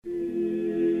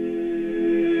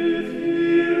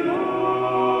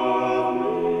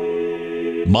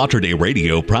Mater Dei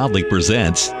Radio proudly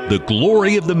presents The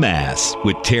Glory of the Mass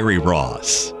with Terry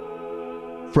Ross.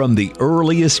 From the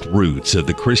earliest roots of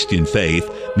the Christian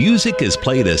faith, music has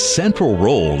played a central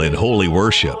role in holy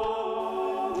worship.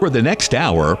 For the next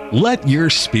hour, let your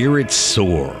spirit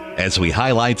soar as we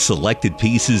highlight selected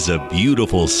pieces of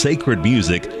beautiful sacred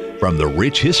music from the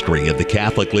rich history of the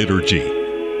Catholic liturgy.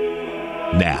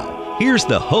 Now, here's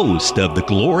the host of The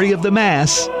Glory of the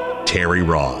Mass, Terry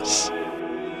Ross.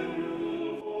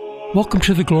 Welcome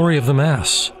to The Glory of the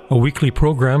Mass, a weekly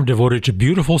program devoted to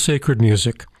beautiful sacred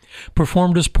music,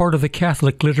 performed as part of the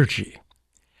Catholic liturgy.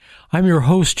 I'm your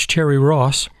host, Terry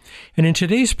Ross, and in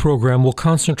today's program we'll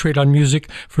concentrate on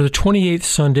music for the 28th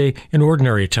Sunday in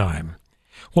Ordinary Time.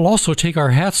 We'll also take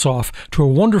our hats off to a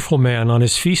wonderful man on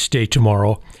his feast day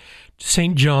tomorrow,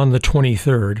 St. John the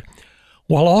 23rd,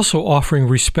 while also offering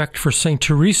respect for St.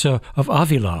 Teresa of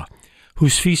Avila,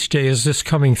 whose feast day is this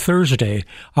coming Thursday,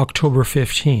 October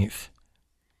 15th.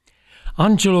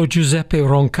 Angelo Giuseppe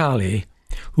Roncalli,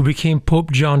 who became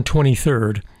Pope John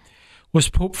XXIII, was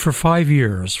Pope for 5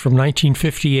 years, from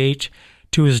 1958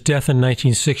 to his death in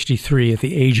 1963 at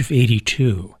the age of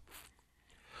 82.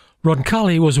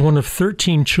 Roncalli was one of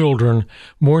 13 children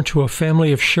born to a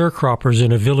family of sharecroppers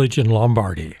in a village in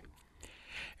Lombardy.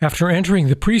 After entering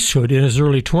the priesthood in his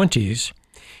early 20s,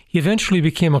 he eventually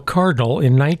became a cardinal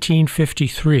in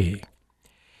 1953.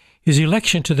 His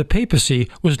election to the papacy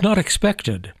was not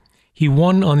expected. He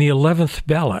won on the 11th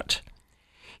ballot.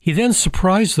 He then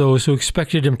surprised those who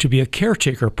expected him to be a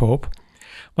caretaker pope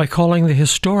by calling the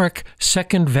historic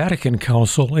Second Vatican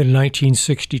Council in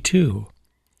 1962.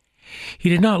 He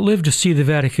did not live to see the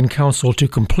Vatican Council to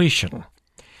completion.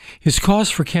 His cause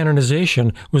for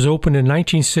canonization was opened in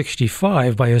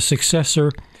 1965 by his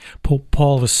successor, Pope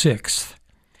Paul VI.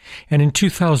 And in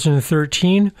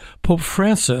 2013, Pope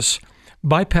Francis,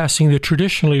 bypassing the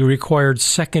traditionally required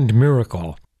second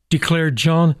miracle, declared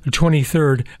John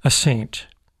XXIII a saint.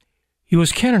 He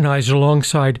was canonized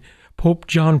alongside Pope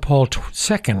John Paul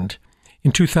II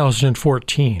in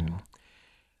 2014.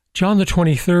 John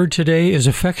XXIII today is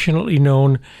affectionately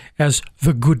known as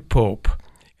the Good Pope,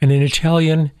 and in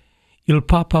Italian, Il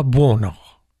Papa Buono.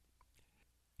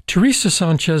 Teresa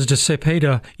Sanchez de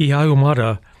Cepeda y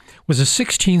Ahumada was a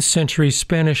 16th century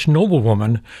Spanish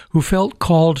noblewoman who felt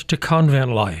called to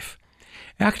convent life.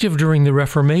 Active during the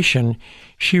Reformation,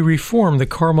 she reformed the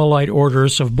Carmelite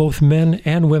orders of both men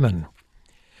and women.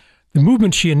 The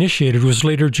movement she initiated was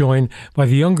later joined by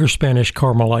the younger Spanish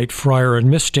Carmelite friar and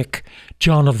mystic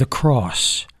John of the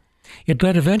Cross. It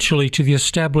led eventually to the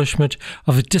establishment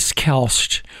of the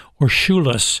discalced or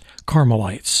shoeless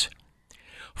Carmelites.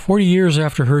 40 years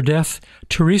after her death,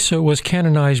 Teresa was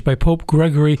canonized by Pope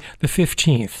Gregory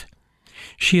XV.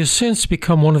 She has since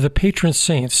become one of the patron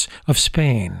saints of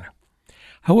Spain.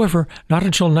 However, not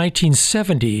until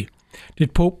 1970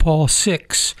 did Pope Paul VI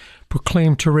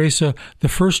proclaim Teresa the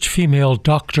first female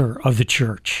doctor of the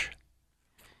Church.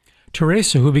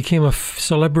 Teresa, who became a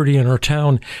celebrity in her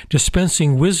town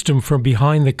dispensing wisdom from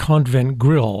behind the convent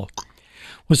grill,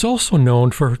 was also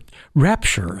known for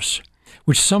raptures,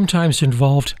 which sometimes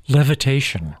involved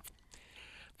levitation.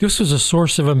 This was a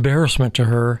source of embarrassment to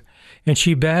her, and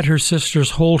she bade her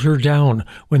sisters hold her down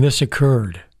when this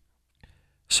occurred.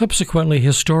 Subsequently,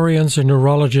 historians and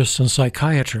neurologists and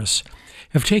psychiatrists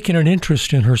have taken an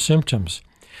interest in her symptoms.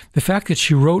 The fact that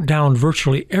she wrote down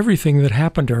virtually everything that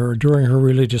happened to her during her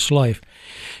religious life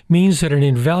means that an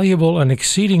invaluable and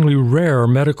exceedingly rare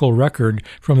medical record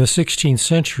from the 16th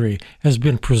century has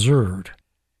been preserved.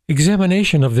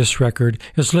 Examination of this record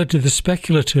has led to the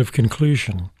speculative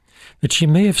conclusion that she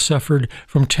may have suffered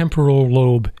from temporal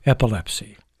lobe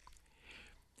epilepsy.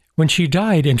 When she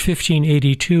died in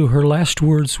 1582, her last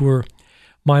words were,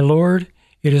 "My Lord,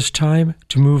 it is time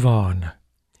to move on.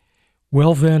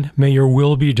 Well then, may your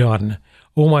will be done.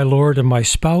 O my Lord and my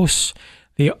spouse,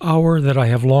 the hour that I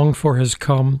have longed for has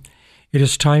come. It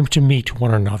is time to meet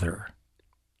one another."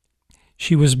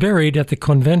 She was buried at the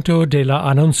Convento de la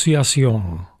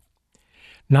Anunciación.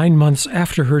 9 months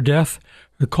after her death,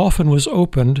 her coffin was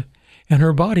opened, and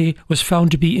her body was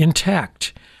found to be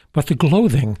intact, but the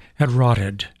clothing had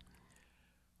rotted.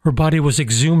 Her body was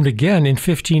exhumed again in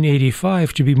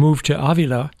 1585 to be moved to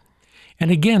Avila, and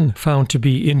again found to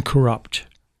be incorrupt.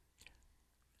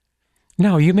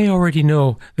 Now, you may already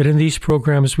know that in these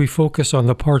programs we focus on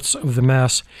the parts of the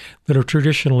Mass that are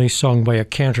traditionally sung by a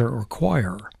cantor or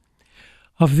choir.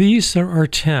 Of these, there are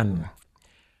 10.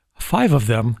 5 of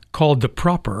them, called the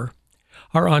proper,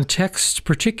 are on texts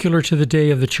particular to the day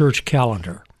of the church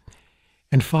calendar,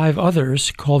 and 5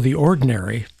 others, called the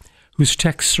ordinary, whose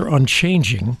texts are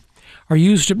unchanging, are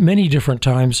used at many different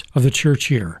times of the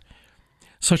church year.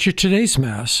 such as today's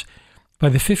Mass by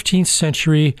the 15th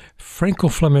century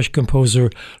Franco-Flemish composer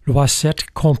Loisette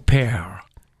Compère.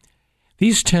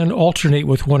 These 10 alternate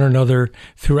with one another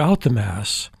throughout the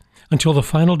Mass until the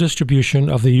final distribution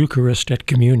of the Eucharist at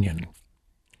Communion.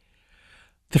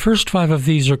 The first 5 of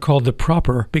these are called the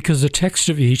proper because the text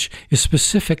of each is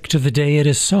specific to the day it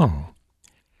is sung.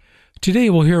 Today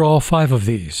we'll hear all 5 of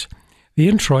these: the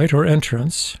introit or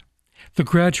entrance, the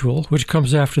gradual, which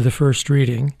comes after the first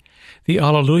reading, the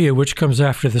Alleluia, which comes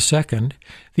after the second,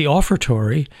 the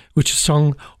offertory, which is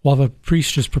sung while the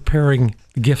priest is preparing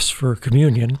the gifts for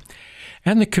communion,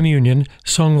 and the communion,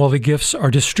 sung while the gifts are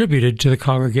distributed to the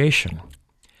congregation.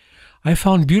 I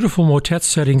found beautiful motet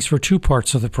settings for 2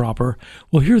 parts of the proper.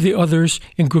 We'll hear the others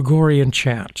in Gregorian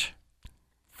chant.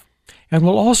 And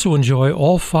we'll also enjoy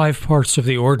all 5 parts of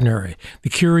the ordinary: the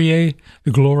Kyrie,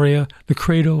 the Gloria, the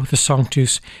Credo, the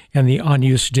Sanctus, and the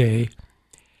Agnus Dei,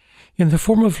 in the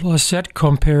form of Loisette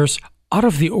Compère's out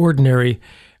of the ordinary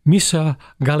Missa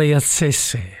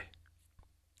Galliacese.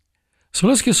 So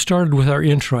let's get started with our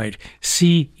introit,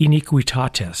 Si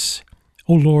Iniquitates.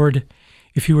 O Lord,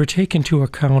 if you were taken into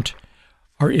account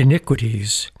our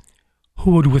iniquities,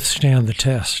 who would withstand the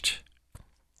test?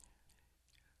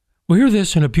 We'll hear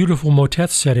this in a beautiful motet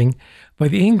setting by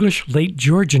the English late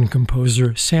Georgian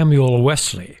composer Samuel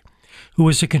Wesley, who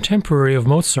was a contemporary of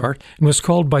Mozart and was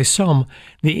called by some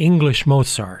the English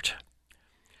Mozart.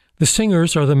 The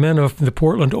singers are the men of the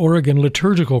Portland, Oregon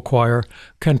liturgical choir,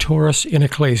 Cantoris in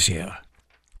Ecclesia.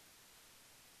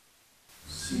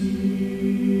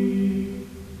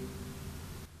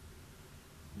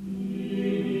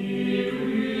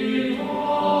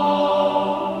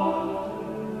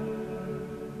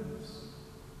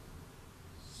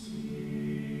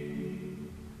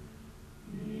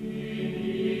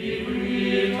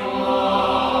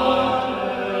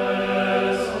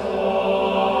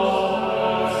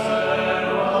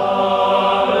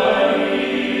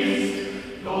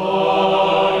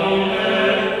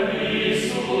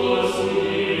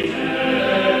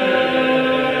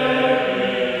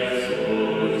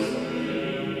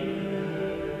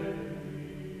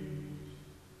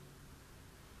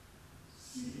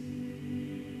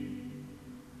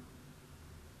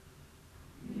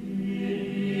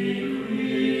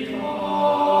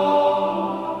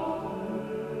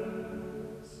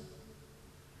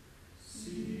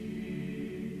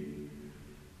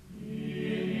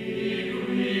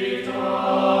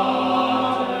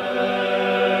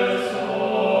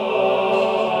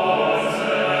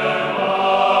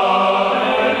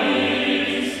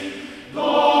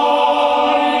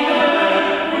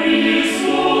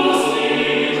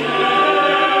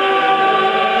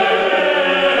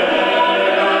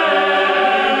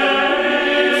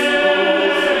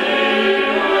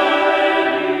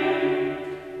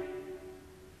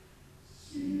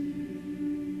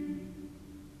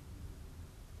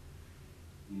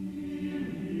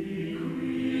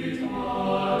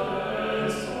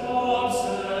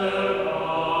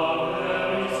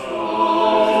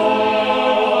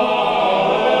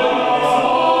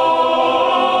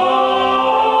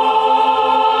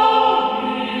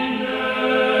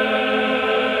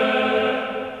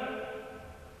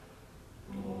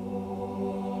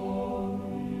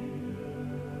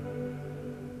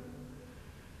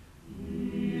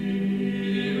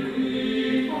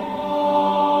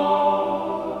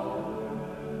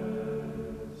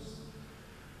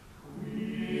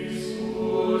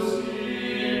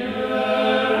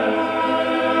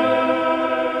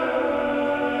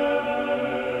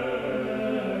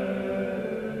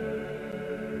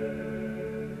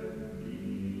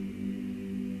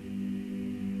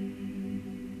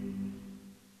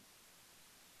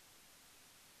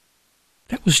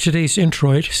 That was today's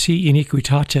introit, Si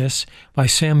Iniquitates, by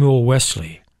Samuel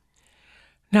Wesley.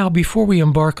 Now, before we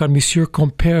embark on Monsieur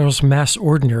Compère's Mass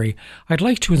Ordinary, I'd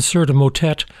like to insert a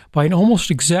motet by an almost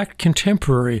exact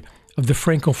contemporary of the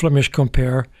Franco-Flemish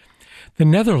Compère, the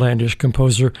Netherlandish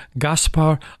composer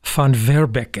Gaspar van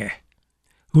Verbeke,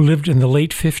 who lived in the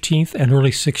late 15th and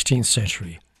early 16th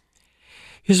century.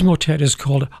 His motet is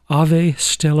called Ave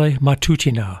Stella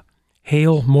Matutina,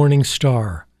 Hail Morning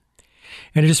Star,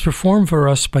 and it is performed for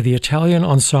us by the Italian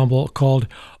ensemble called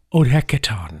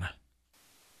Odheketon.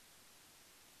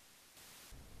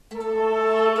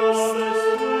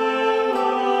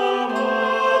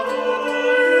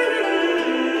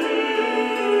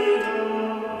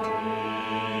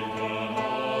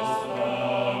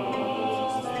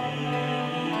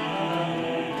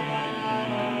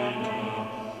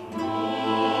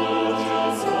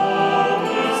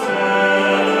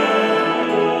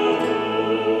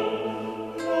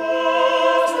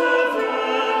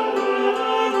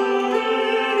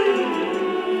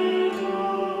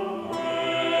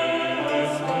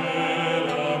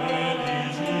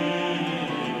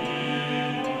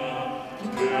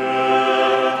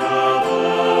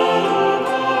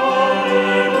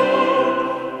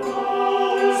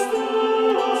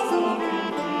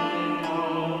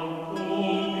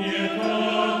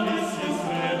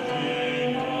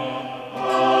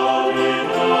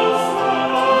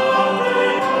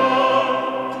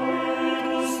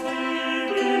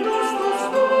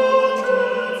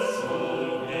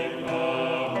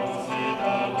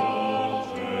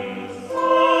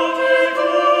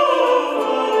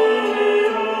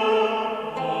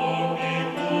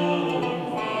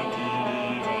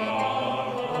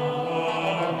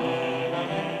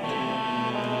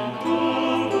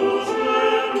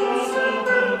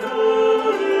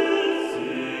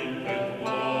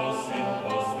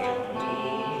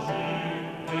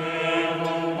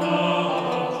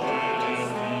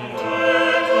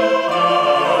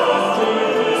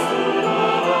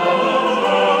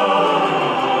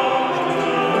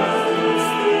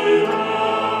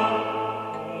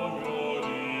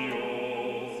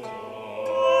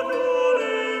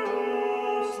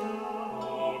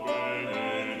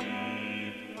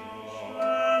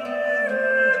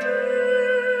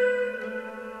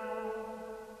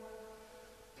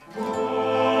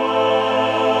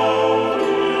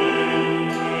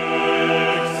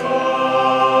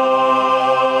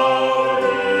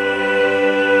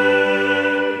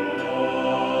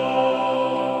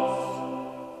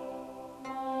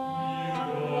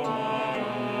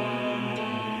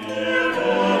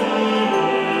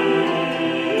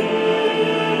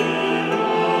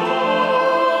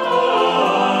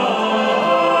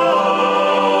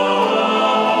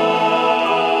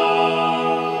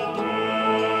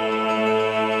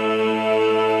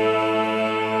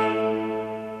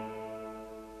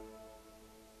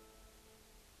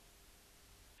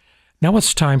 Now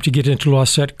it's time to get into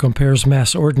Loisette Compere's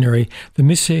Mass Ordinary, the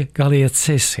Missa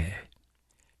Galeazese.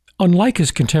 Unlike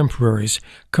his contemporaries,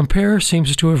 Compere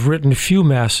seems to have written few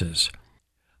masses.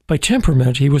 By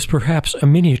temperament, he was perhaps a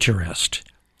miniaturist.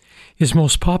 His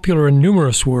most popular and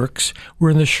numerous works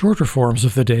were in the shorter forms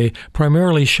of the day,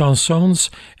 primarily chansons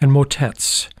and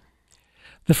motets.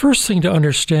 The first thing to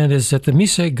understand is that the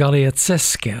Missa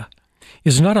Galeazesca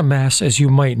is not a mass as you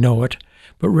might know it,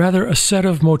 but rather a set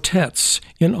of motets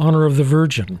in honor of the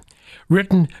Virgin,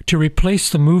 written to replace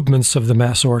the movements of the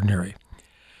Mass Ordinary.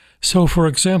 So, for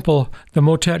example, the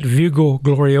motet Virgo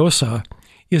Gloriosa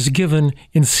is given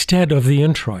instead of the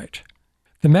introit.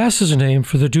 The Mass is named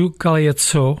for the Duke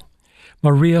Galeazzo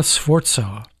Maria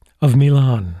Sforza of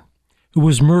Milan, who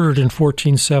was murdered in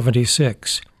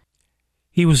 1476.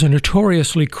 He was a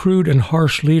notoriously crude and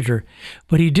harsh leader,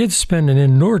 but he did spend an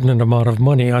inordinate amount of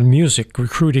money on music,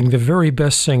 recruiting the very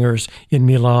best singers in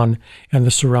Milan and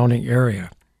the surrounding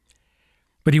area.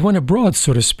 But he went abroad,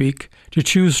 so to speak, to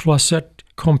choose Loisette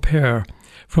Compere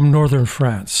from northern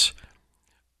France,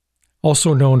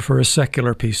 also known for his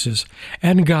secular pieces,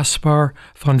 and Gaspar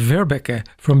van Verbeke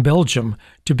from Belgium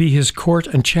to be his court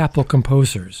and chapel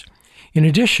composers. In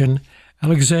addition,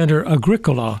 Alexander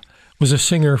Agricola was a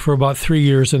singer for about 3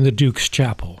 years in the Duke's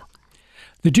chapel.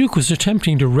 The Duke was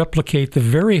attempting to replicate the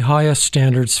very highest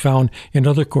standards found in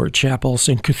other court chapels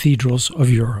and cathedrals of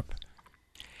Europe.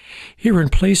 Here, in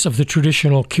place of the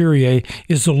traditional Kyrie,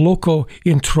 is the Loco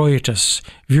Introitus,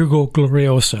 Virgo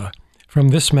Gloriosa, from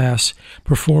this Mass,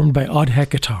 performed by Ad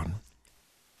Hecaton.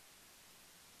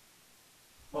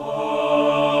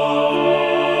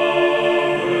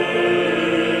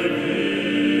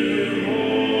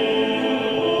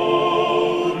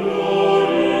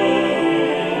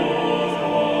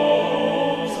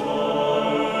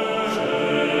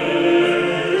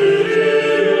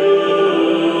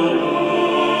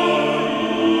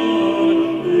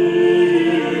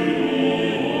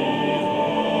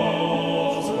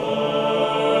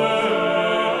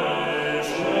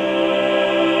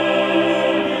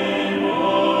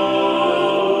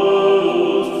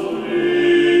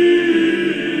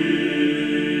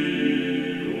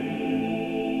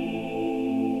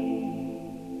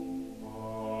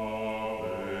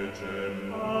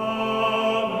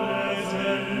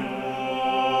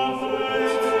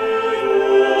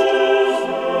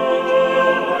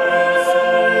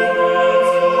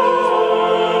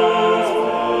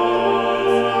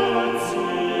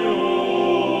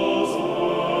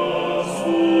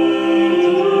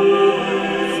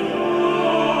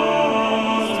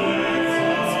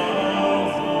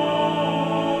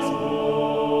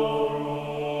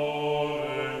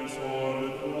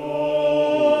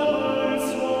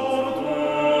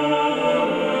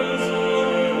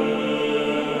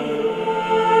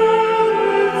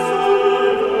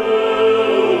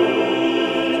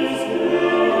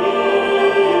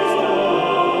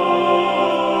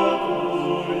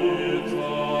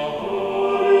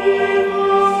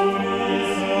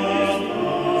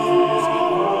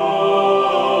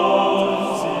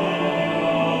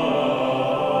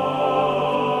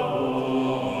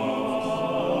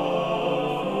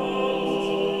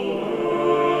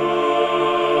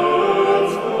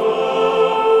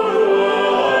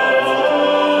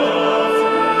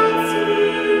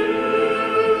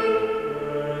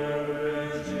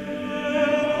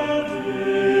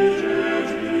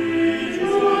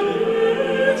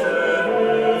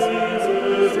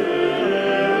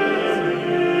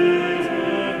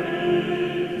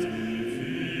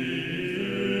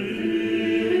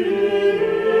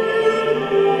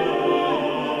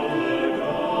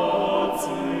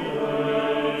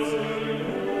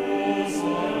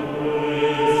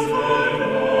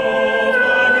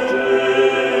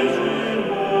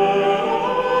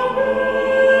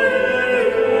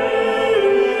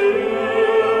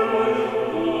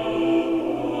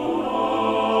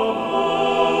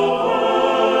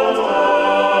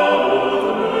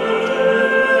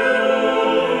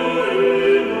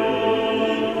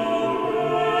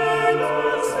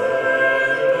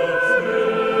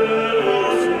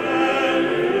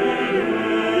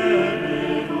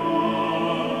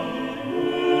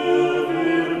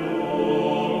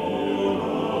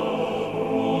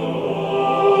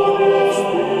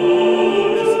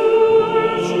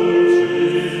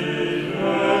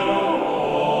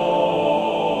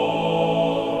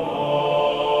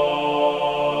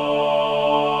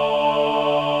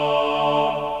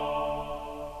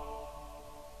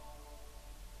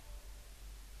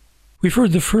 We've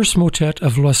heard the first motet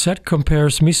of Loisette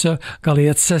Compere's Missa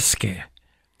Galeazesque,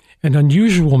 an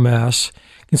unusual Mass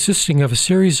consisting of a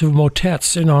series of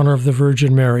motets in honor of the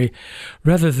Virgin Mary,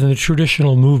 rather than the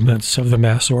traditional movements of the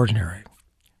Mass Ordinary.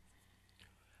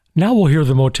 Now we'll hear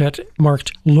the motet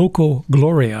marked Loco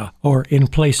Gloria, or In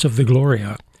Place of the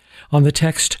Gloria, on the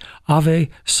text Ave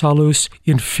Salus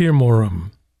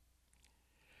Infirmorum.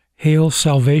 Hail,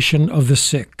 Salvation of the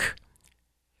Sick.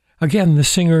 Again, the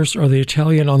singers are the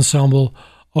Italian ensemble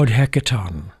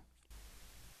Odhecaton.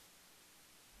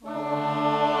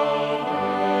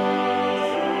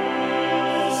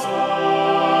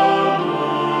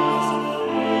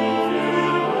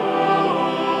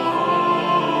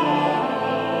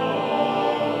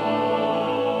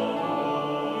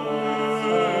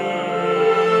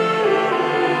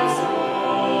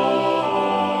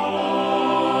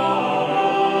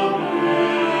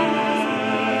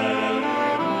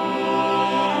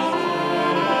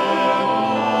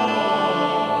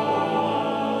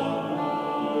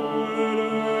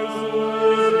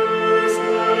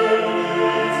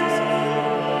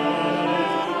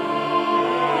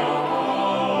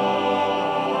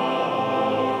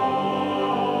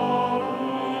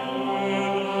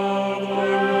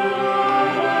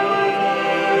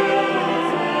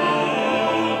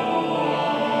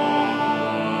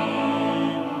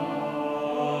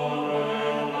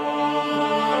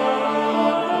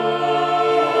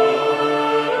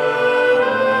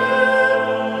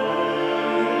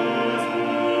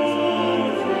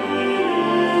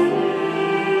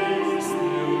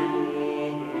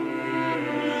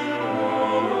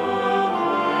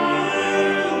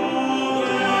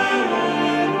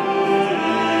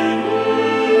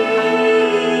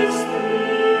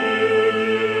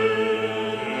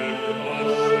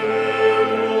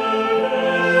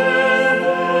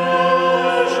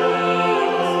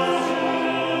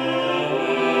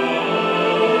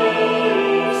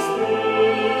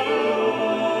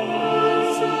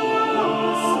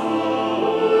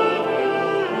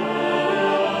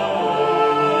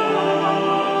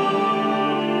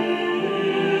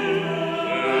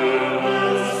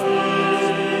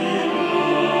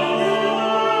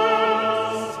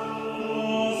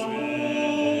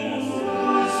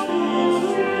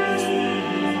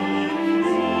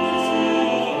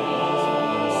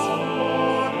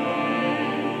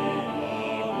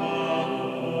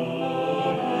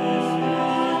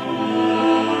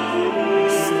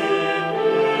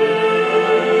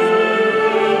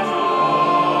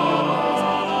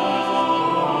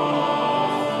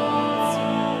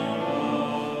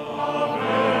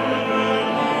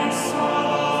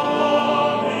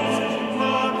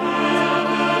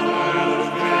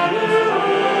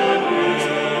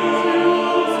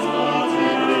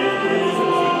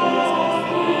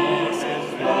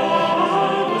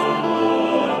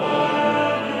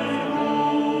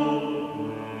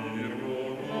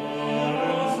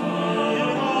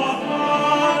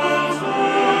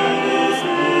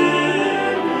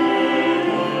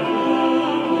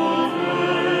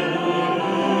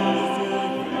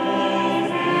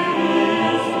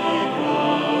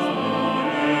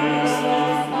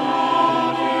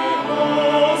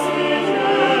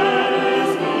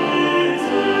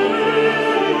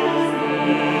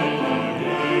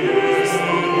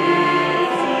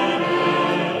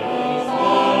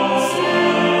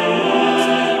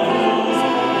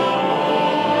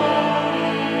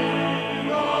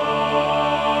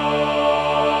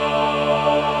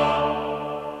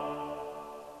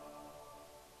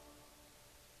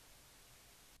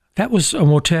 That was a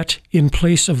motet in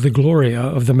place of the Gloria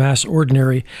of the Mass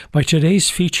Ordinary by today's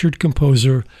featured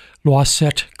composer,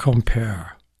 Loisette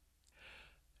Compère.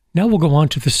 Now we'll go on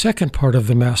to the second part of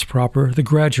the Mass proper, the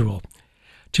Gradual.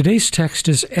 Today's text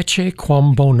is Ecce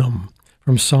Quam Bonum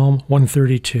from Psalm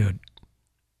 132.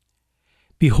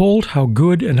 Behold how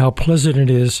good and how pleasant it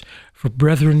is for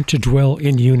brethren to dwell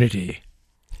in unity.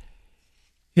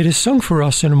 It is sung for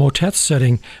us in a motet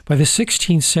setting by the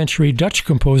 16th century Dutch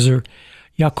composer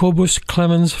Jacobus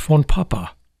Clemens von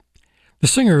Papa. The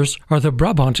singers are the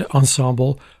Brabant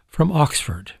Ensemble from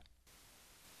Oxford.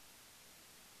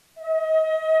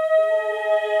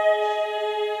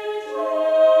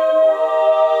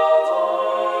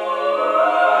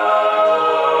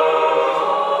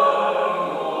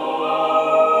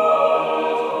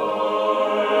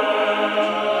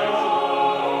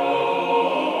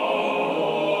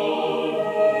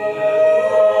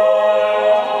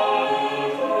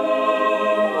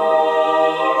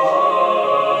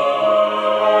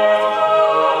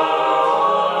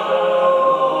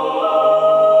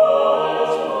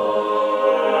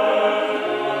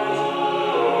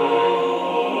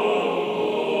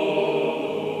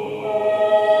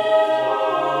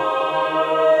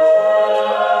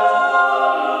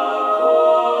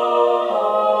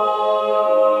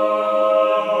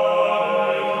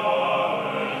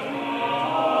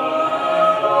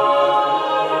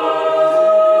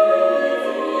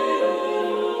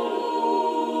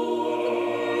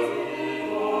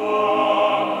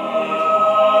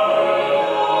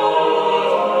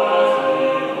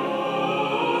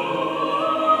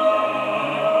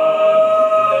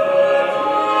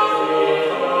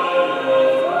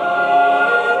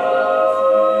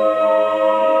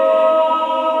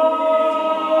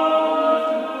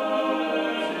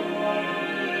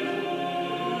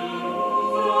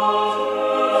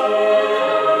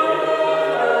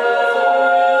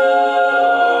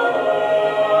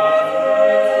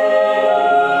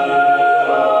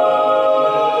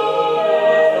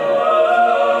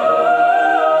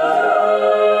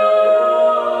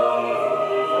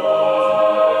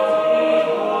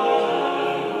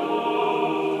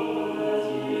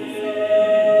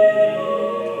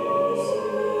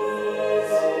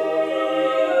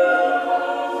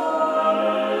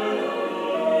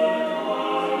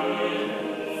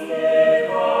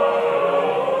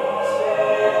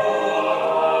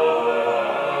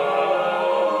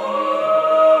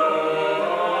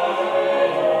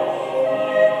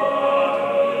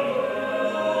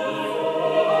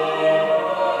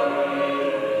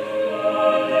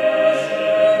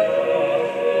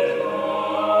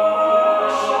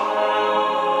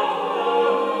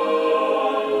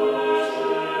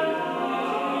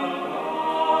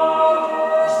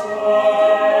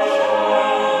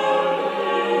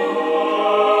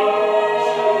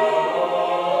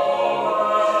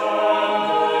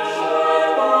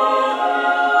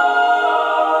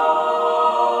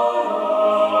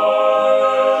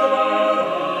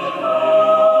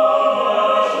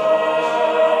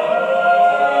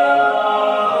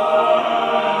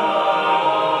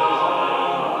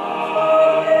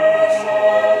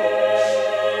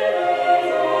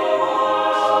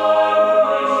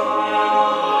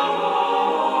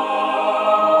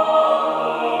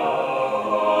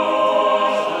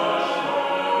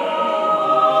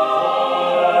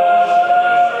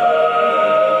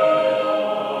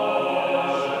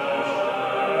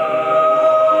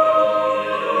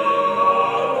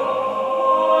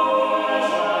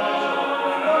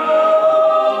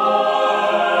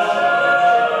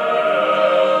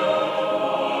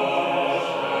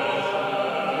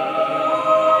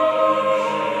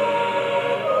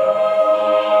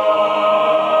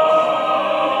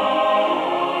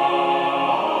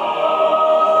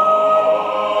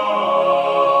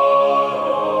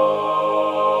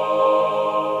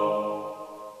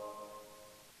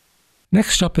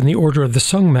 Next up in the order of the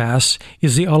sung Mass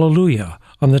is the Alleluia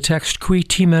on the text Qui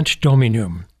timent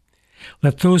Dominum.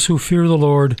 Let those who fear the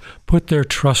Lord put their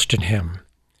trust in Him.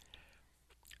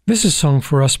 This is sung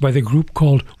for us by the group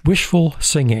called Wishful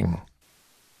Singing.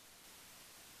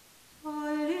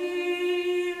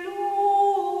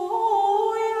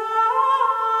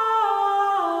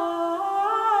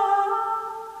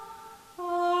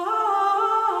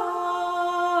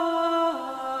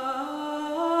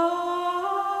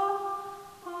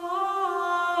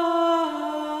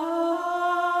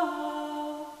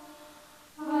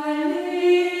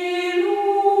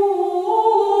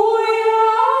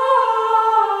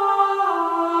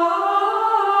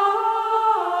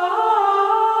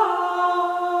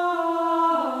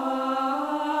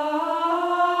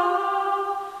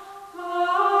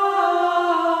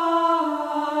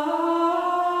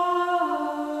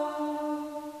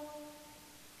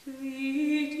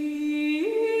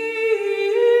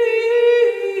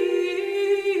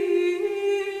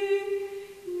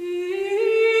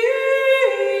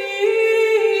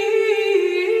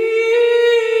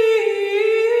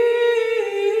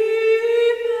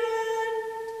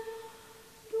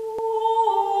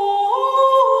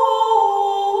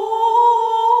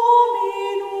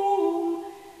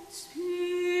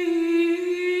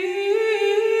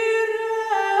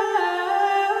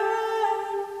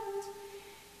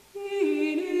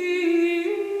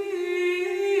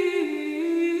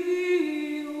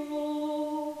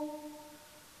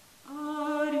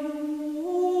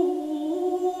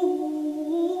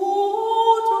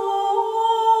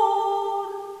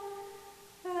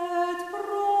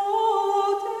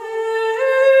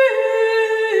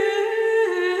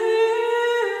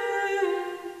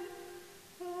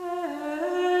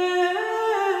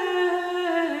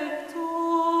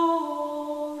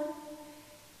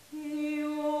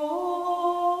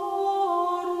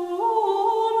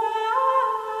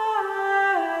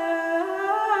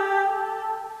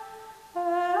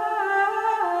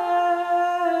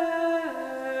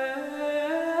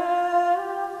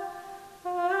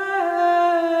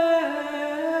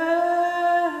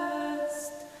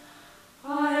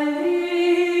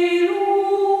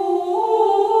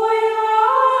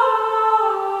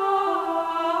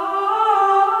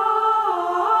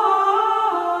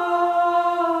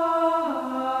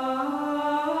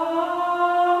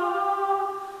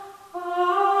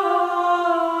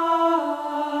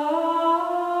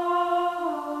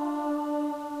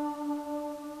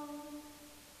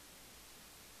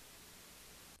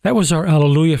 That was our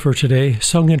Alleluia for today,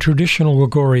 sung in traditional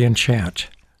Gregorian chant.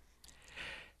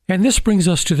 And this brings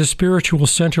us to the spiritual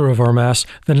center of our Mass,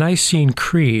 the Nicene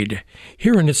Creed.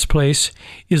 Here in its place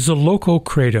is the Loco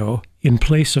Credo, in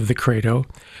place of the Credo,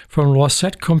 from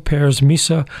Loisette Compere's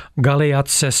Missa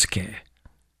Galeatzesque.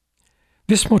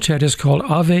 This motet is called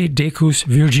Ave Decus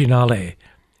Virginale,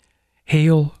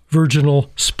 Hail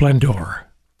Virginal Splendor.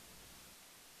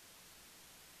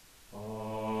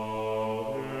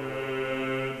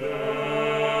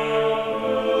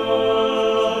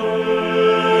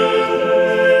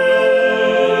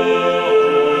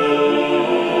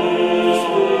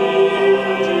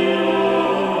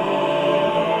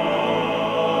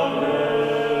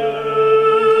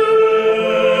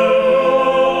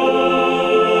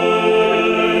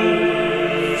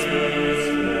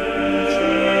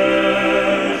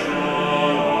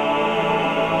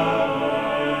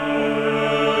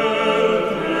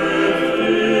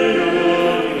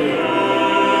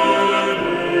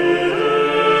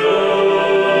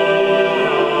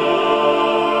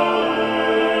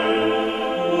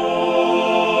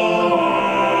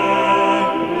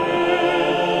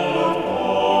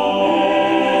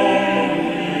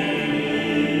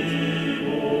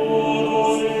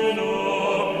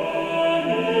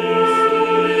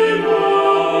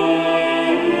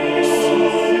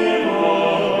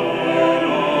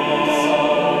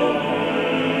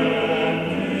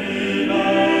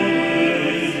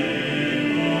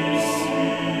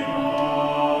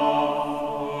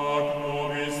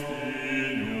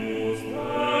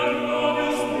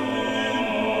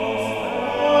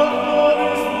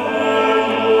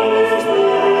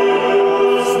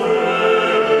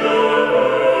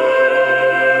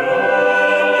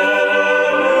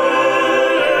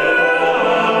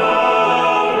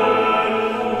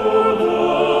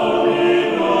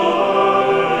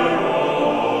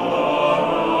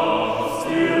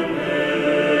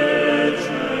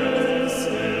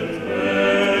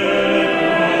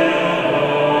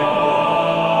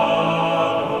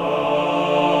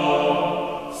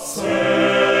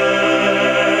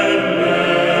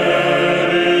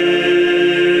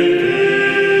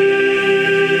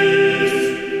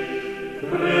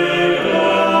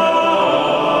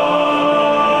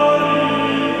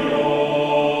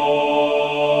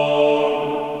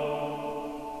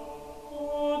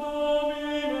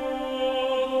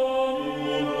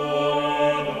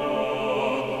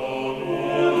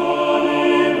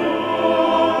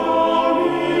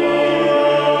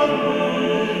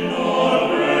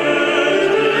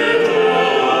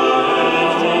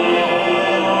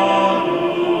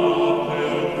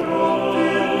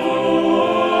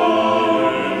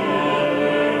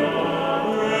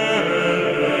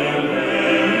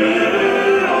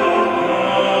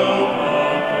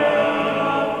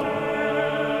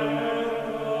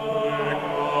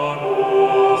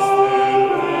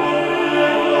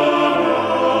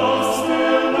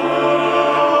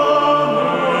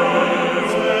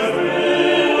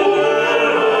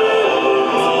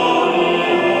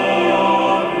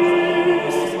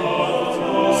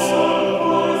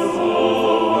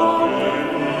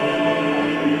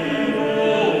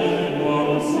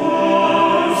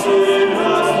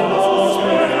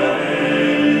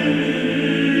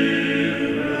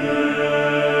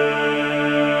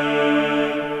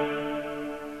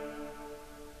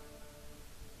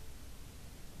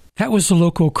 That was the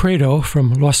loco credo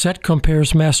from Loisette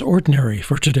Compere's Mass Ordinary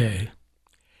for today.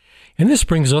 And this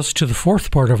brings us to the fourth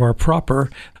part of our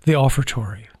proper, the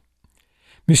offertory.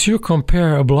 Monsieur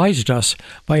Compere obliged us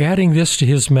by adding this to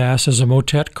his Mass as a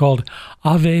motet called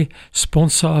Ave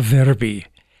Sponsa Verbi,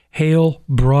 Hail,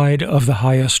 Bride of the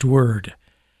Highest Word.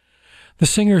 The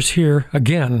singers here,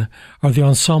 again, are the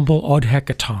ensemble Od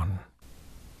Hecaton.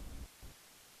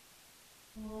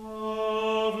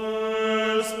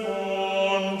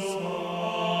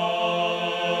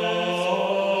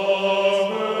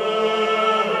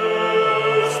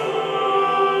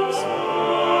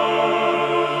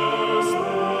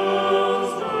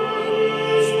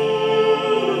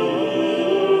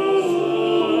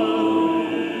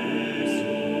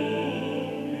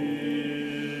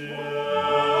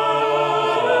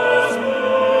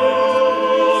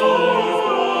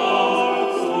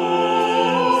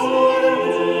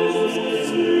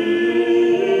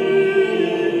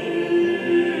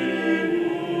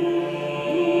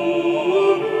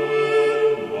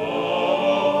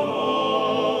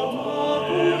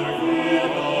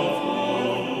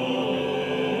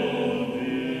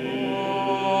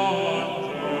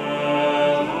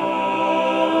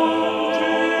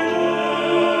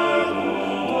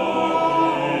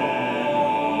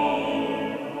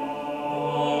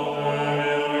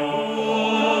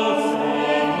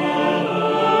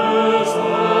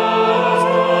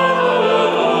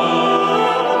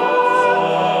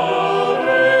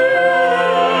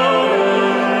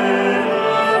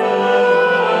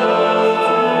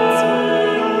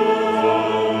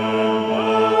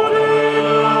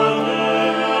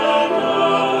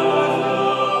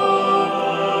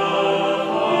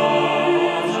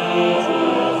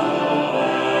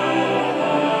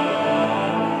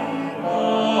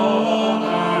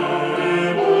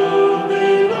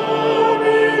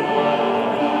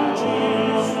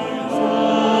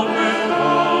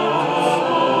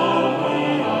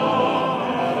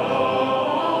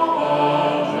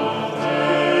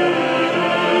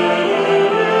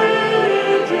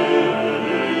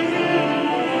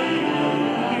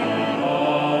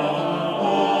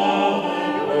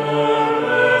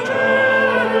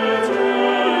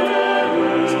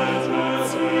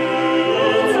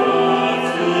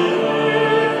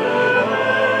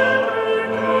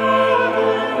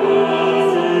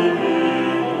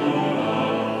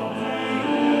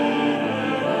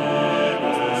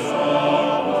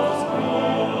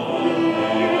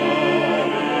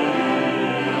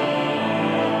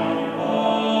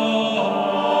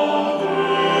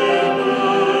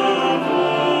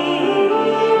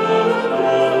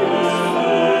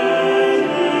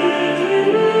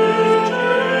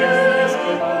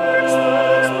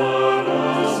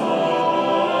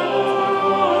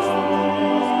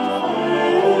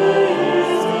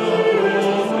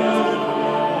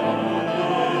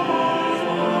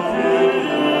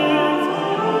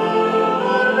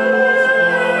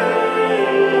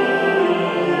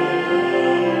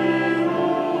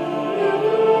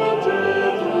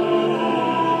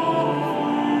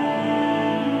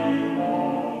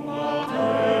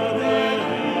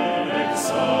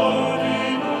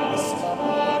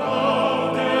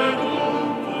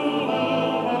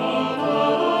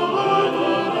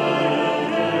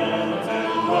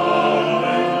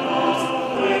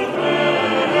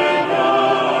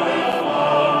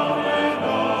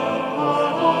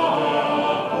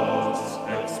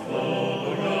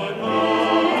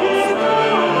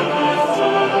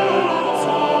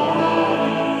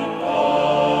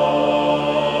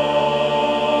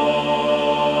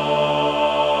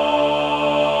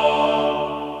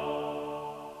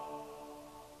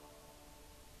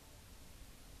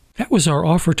 That was our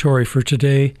offertory for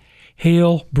today,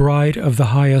 Hail, Bride of the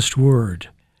Highest Word.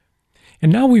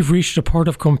 And now we've reached a part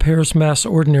of Compere's Mass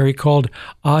Ordinary called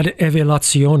Ad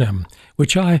Evelationem,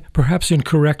 which I, perhaps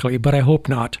incorrectly, but I hope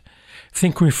not,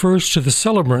 think refers to the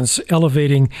celebrants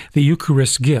elevating the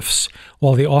Eucharist gifts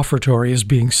while the offertory is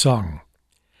being sung.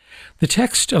 The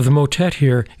text of the motet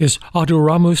here is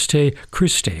Adoramus te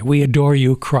Christe, we adore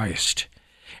you, Christ,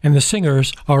 and the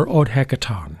singers are Od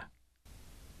Hecaton.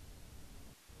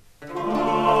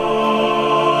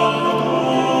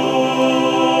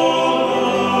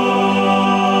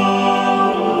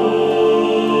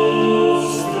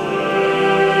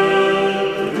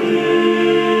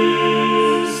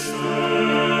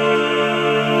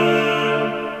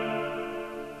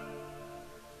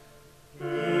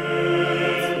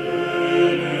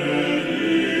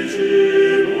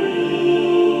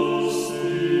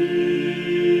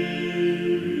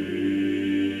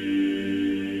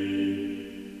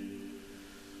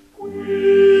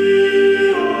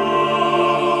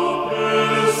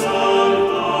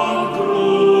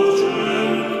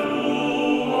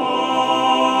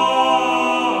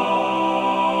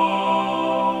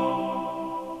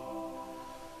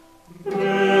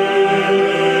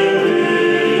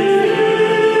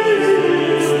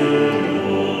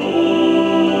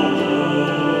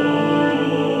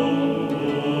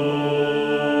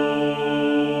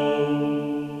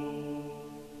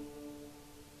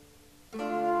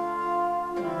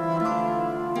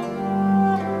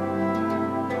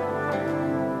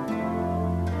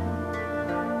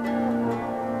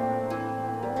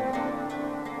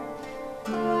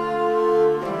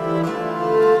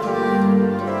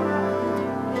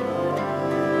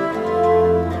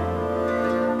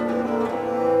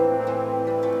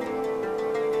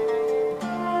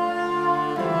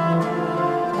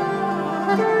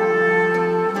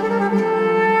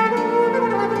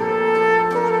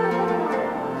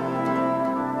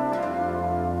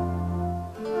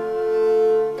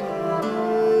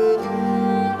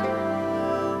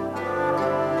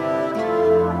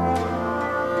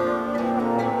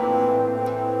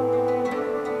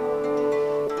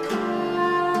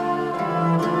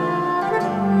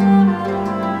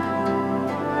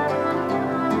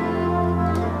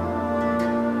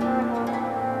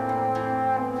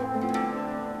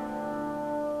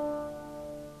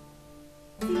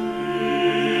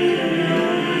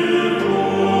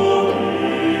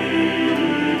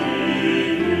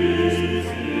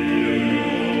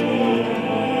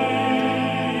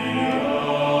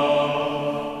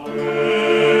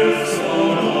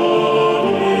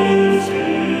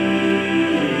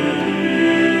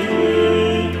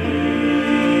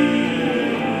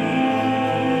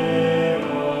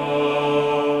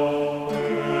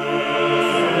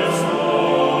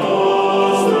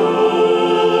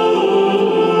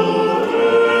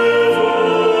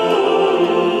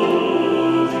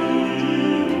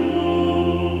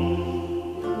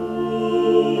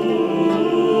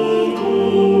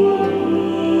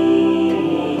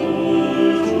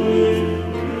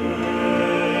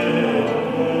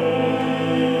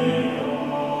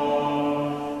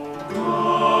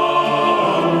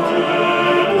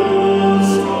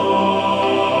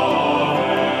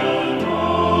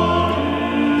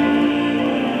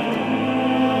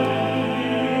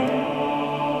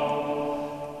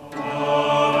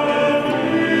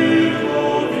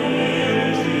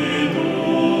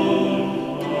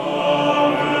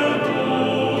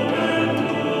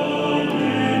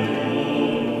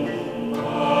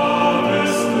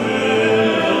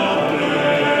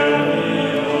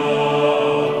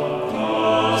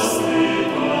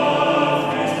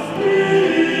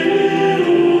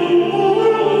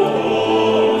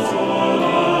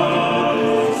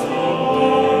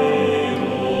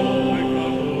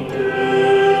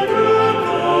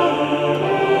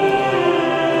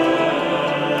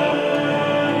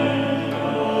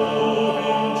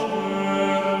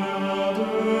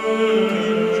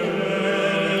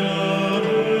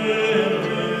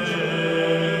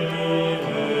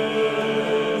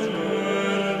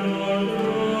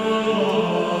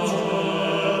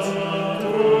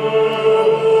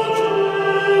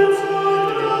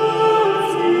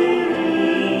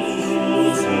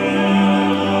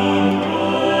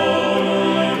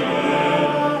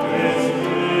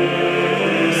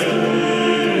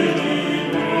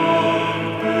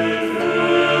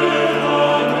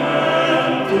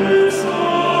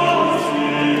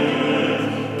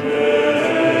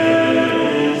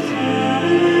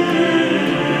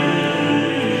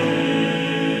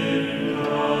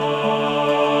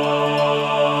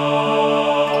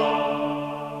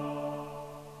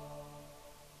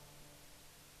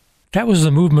 That was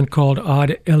the movement called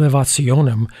Ad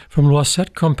Elevationem from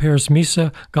Loisette Compere's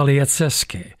Missa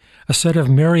Galeatzesque, a set of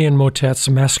Marian motets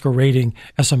masquerading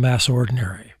as a Mass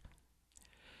Ordinary.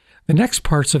 The next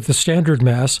parts of the Standard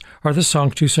Mass are the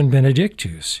Sanctus and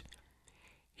Benedictus.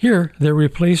 Here they're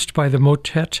replaced by the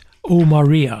motet O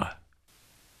Maria.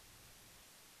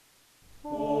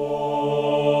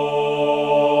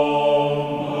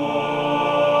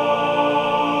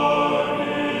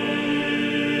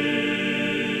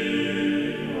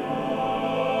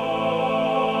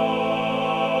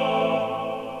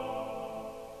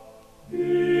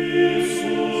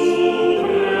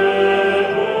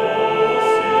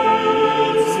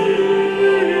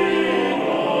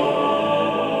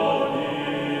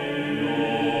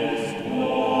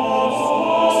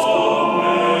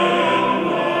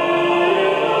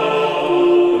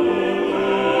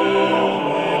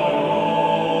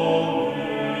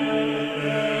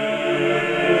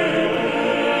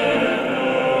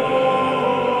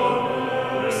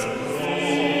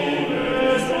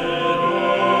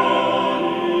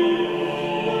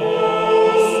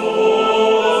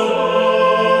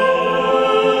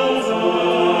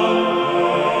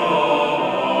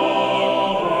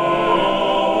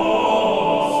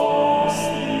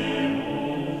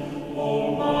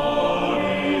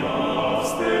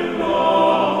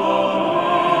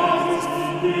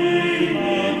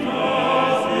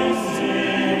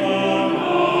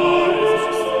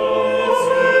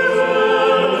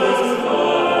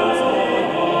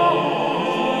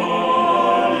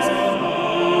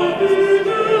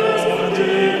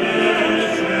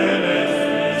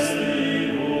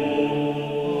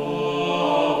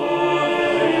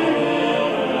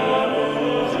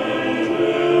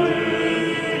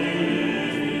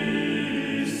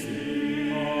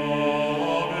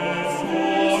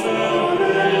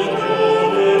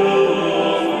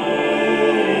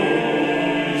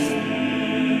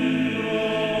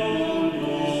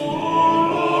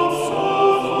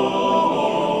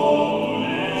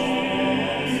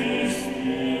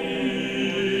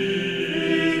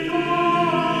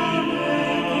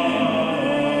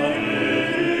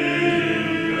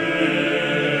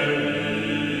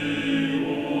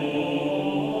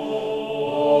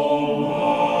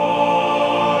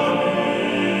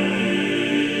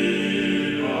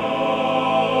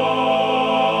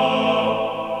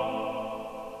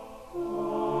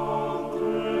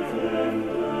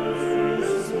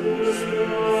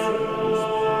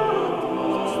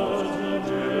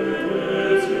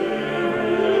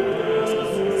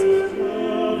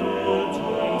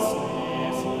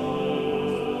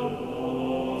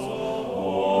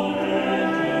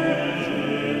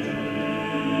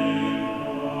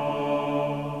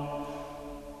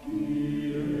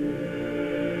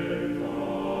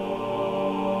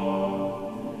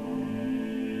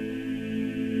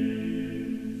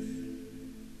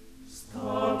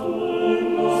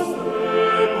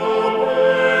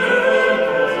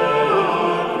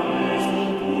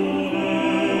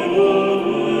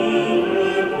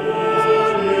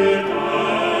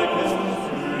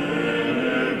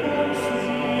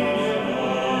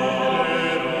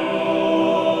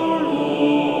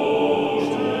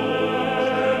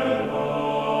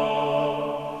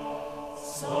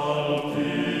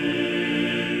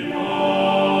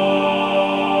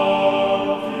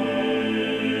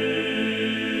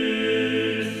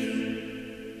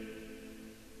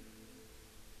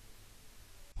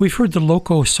 We've heard the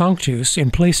Loco Sanctus in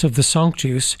place of the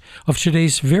Sanctus of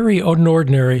today's very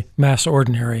unordinary Mass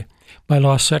Ordinary by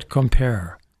Loisette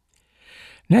Compere.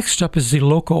 Next up is the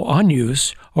Loco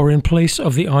Agnus, or in place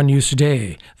of the Agnus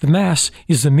Dei. The Mass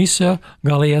is the Missa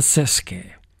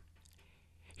Galeatzesque.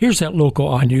 Here's that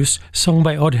Loco Agnus sung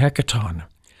by Od Hecaton.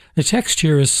 The text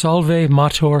here is Salve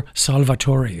Mater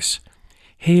Salvatores.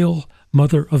 Hail,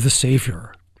 Mother of the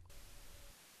Savior.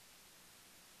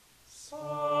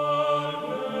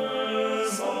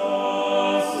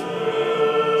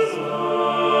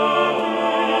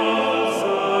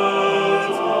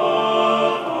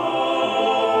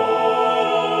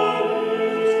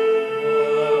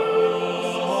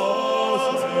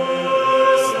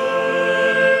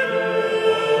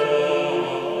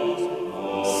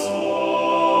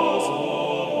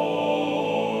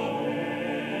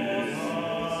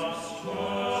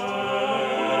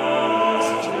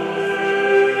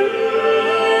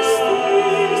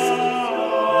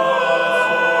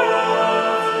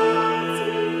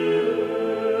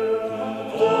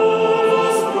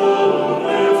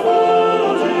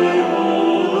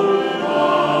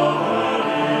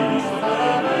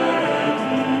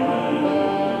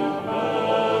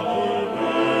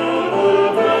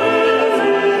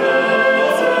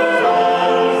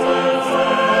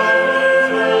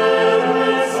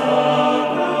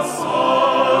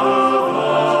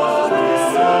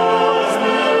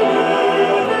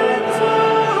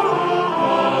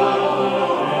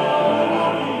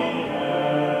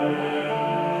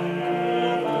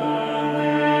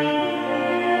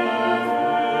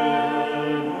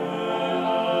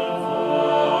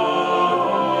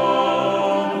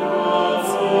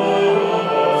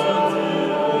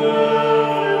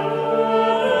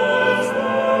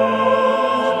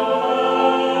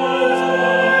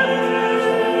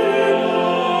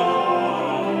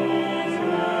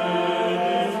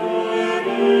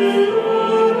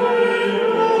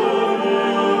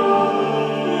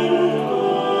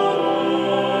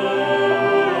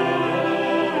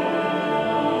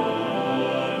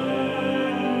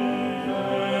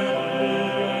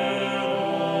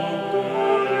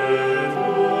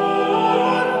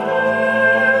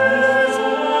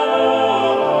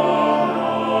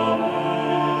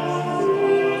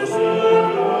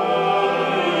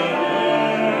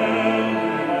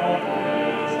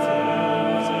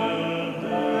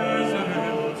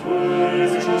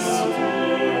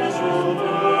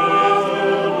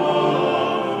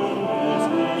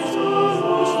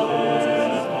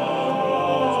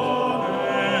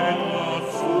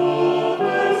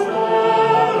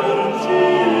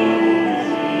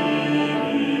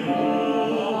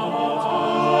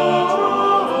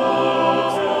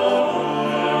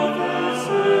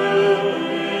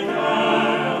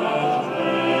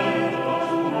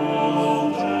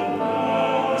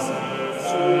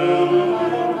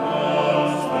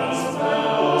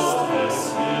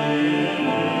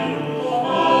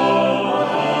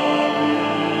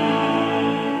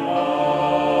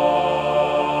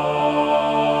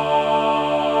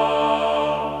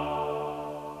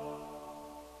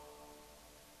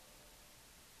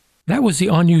 That was the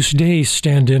Agnus Dei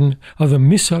stand-in of the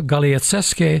Missa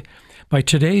Galiatsesque by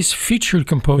today's featured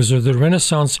composer, the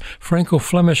Renaissance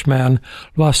Franco-Flemish man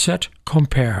Loisette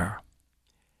Compère.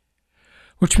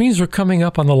 Which means we're coming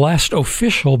up on the last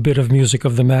official bit of music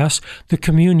of the Mass, the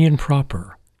Communion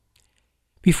proper.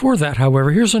 Before that,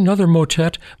 however, here's another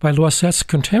motet by Loisette's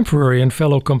contemporary and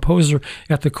fellow composer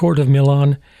at the court of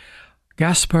Milan,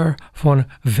 Gaspar von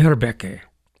Verbeke.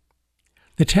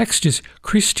 The text is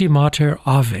Christi Mater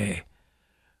Ave,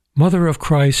 Mother of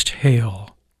Christ,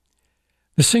 Hail.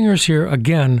 The singers here,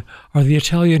 again, are the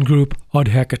Italian group Od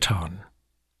Hecaton.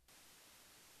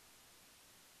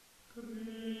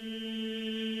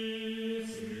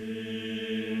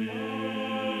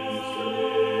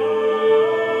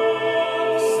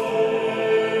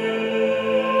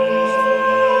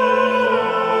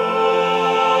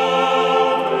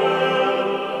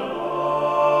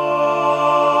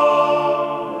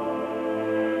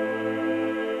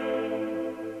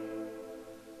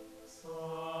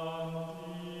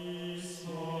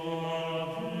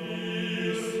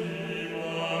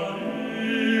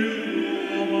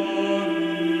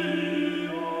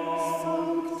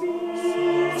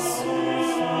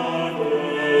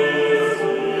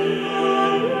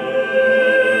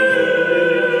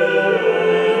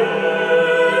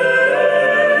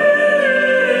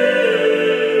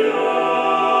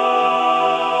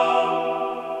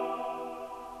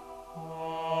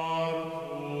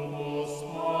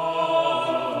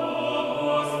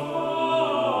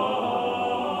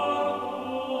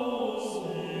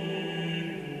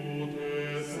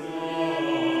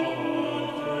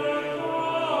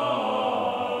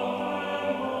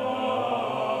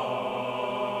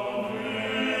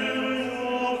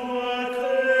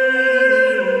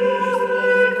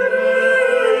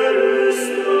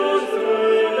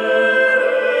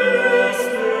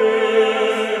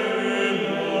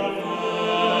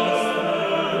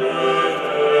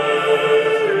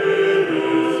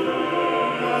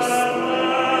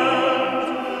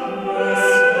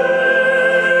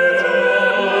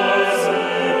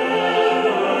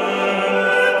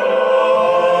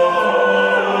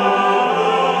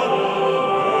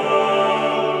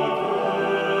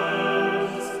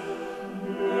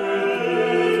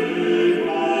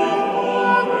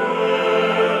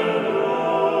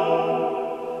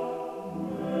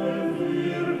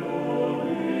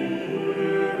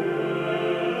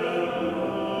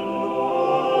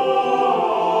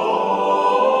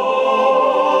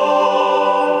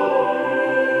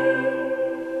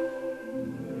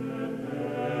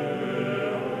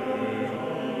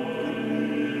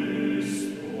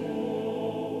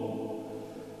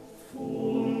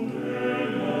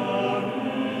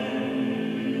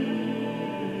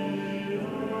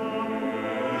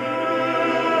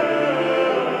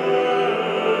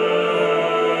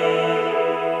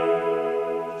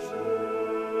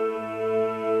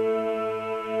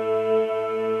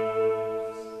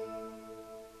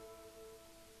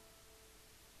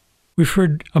 We've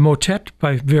heard a motet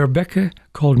by Verbeke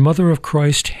called Mother of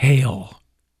Christ, Hail.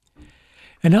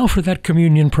 And now for that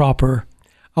communion proper,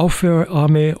 Aufer a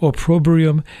me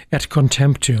opprobrium et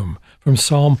contemptum, from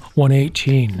Psalm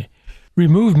 118.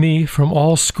 Remove me from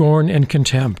all scorn and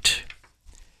contempt.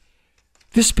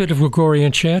 This bit of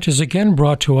Gregorian chant is again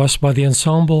brought to us by the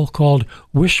ensemble called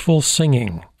Wishful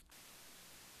Singing.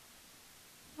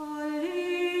 Alleluia.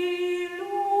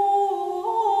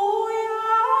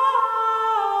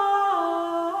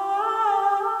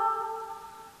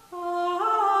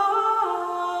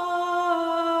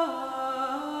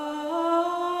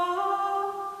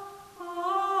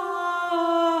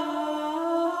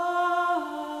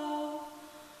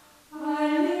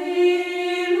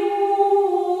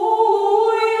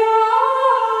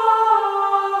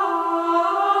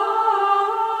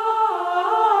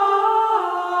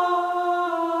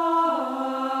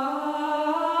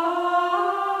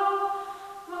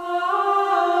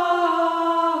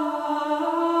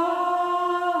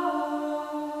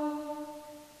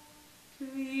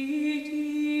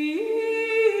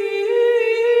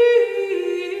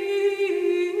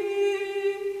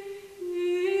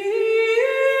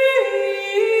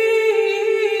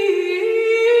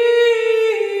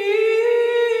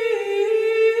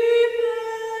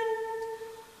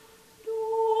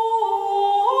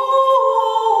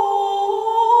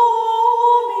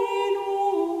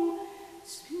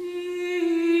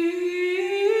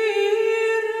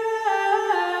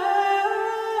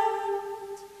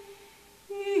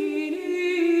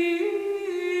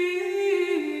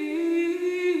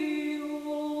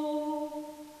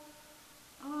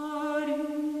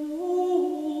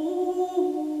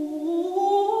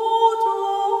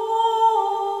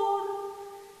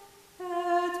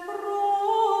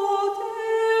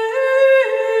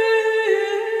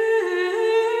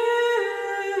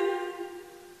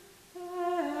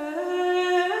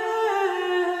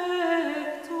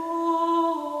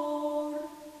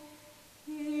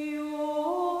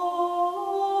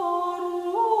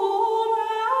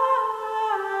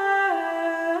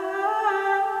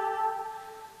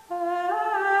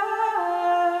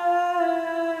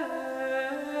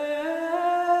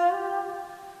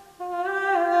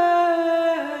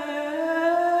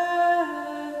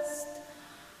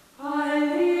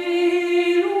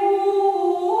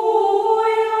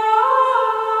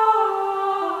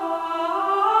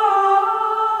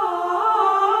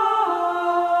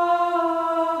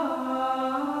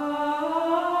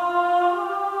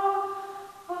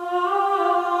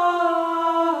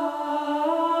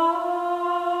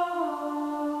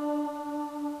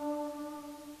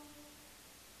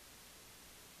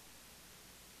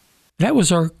 That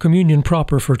was our communion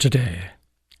proper for today.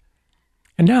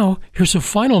 And now, here's a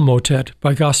final motet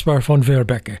by Gaspar von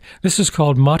Weerbeke. This is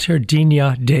called Mater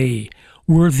Digna Dei,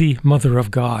 Worthy Mother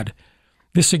of God.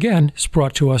 This again is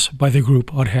brought to us by the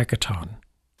group Ad Hecaton.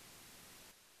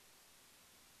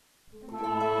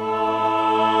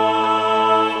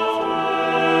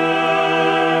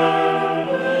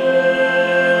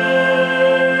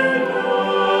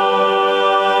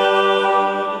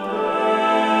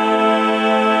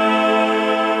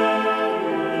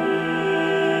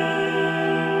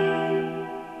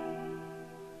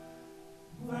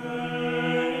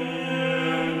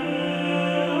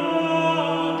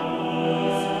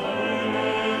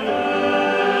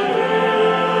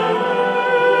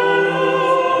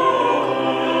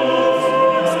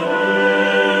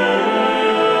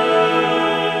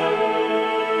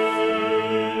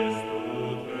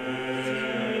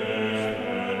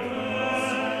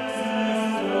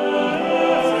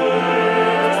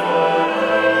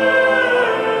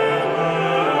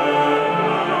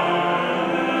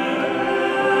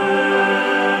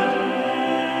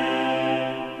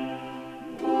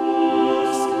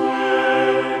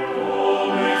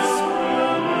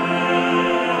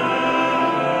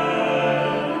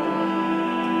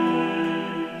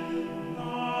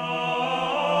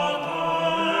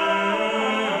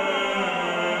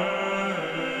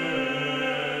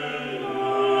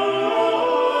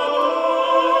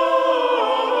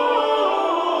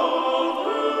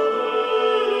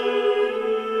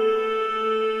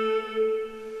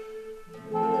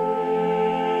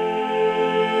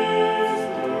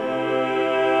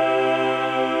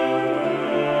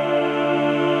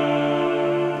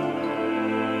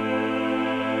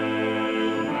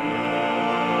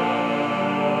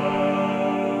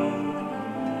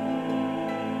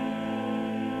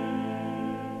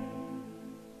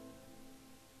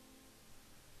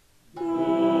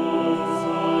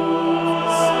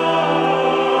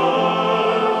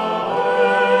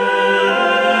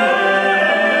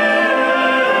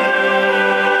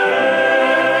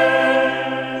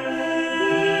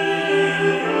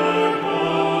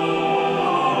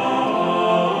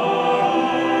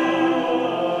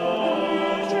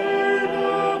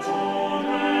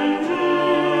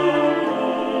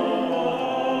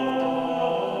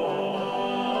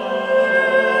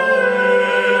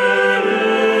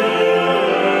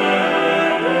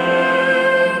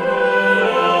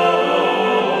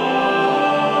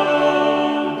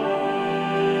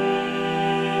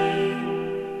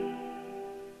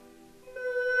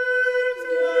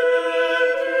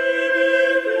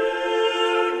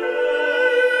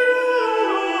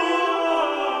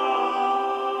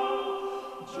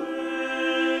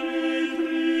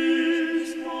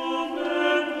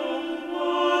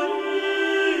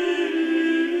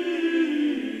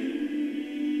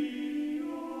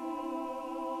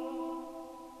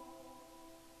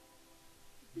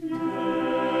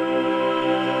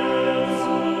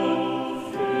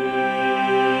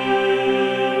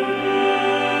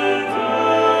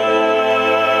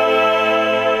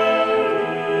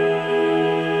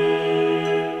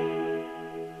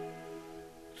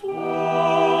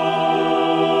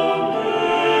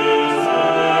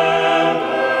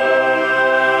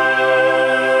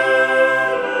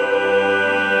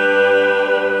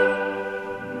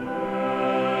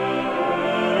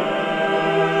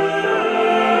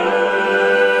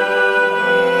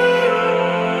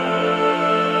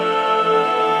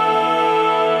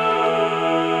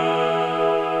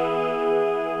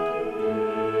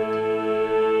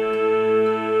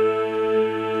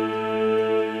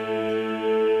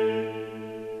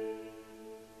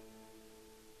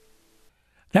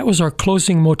 That was our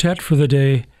closing motet for the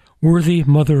day, Worthy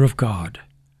Mother of God.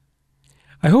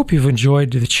 I hope you've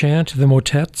enjoyed the chant, the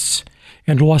motets,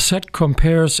 and Loisette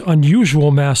Compere's unusual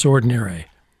Mass Ordinary.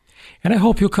 And I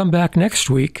hope you'll come back next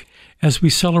week as we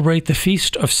celebrate the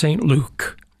Feast of St.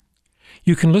 Luke.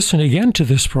 You can listen again to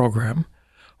this program,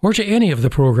 or to any of the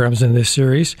programs in this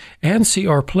series, and see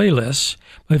our playlists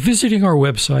by visiting our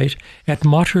website at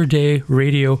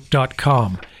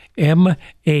materdeiradio.com,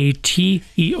 MATERDEI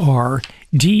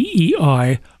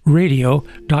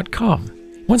radio.com.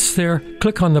 Once there,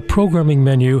 click on the programming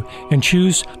menu and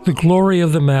choose The Glory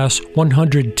of the Mass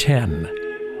 110.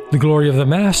 The Glory of the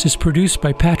Mass is produced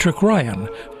by Patrick Ryan.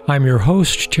 I'm your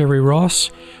host, Terry Ross,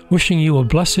 wishing you a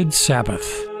blessed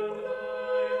Sabbath.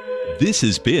 This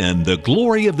has been The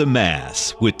Glory of the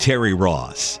Mass with Terry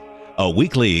Ross, a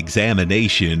weekly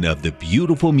examination of the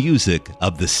beautiful music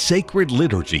of the sacred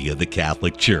liturgy of the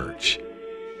Catholic Church.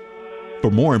 For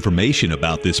more information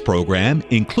about this program,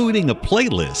 including a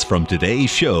playlist from today's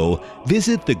show,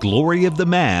 visit The Glory of the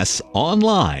Mass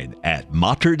online at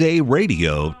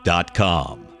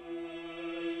materdeiradio.com.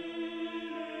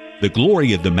 The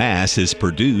Glory of the Mass is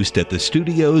produced at the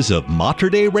studios of Mater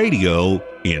Dei Radio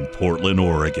in Portland,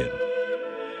 Oregon.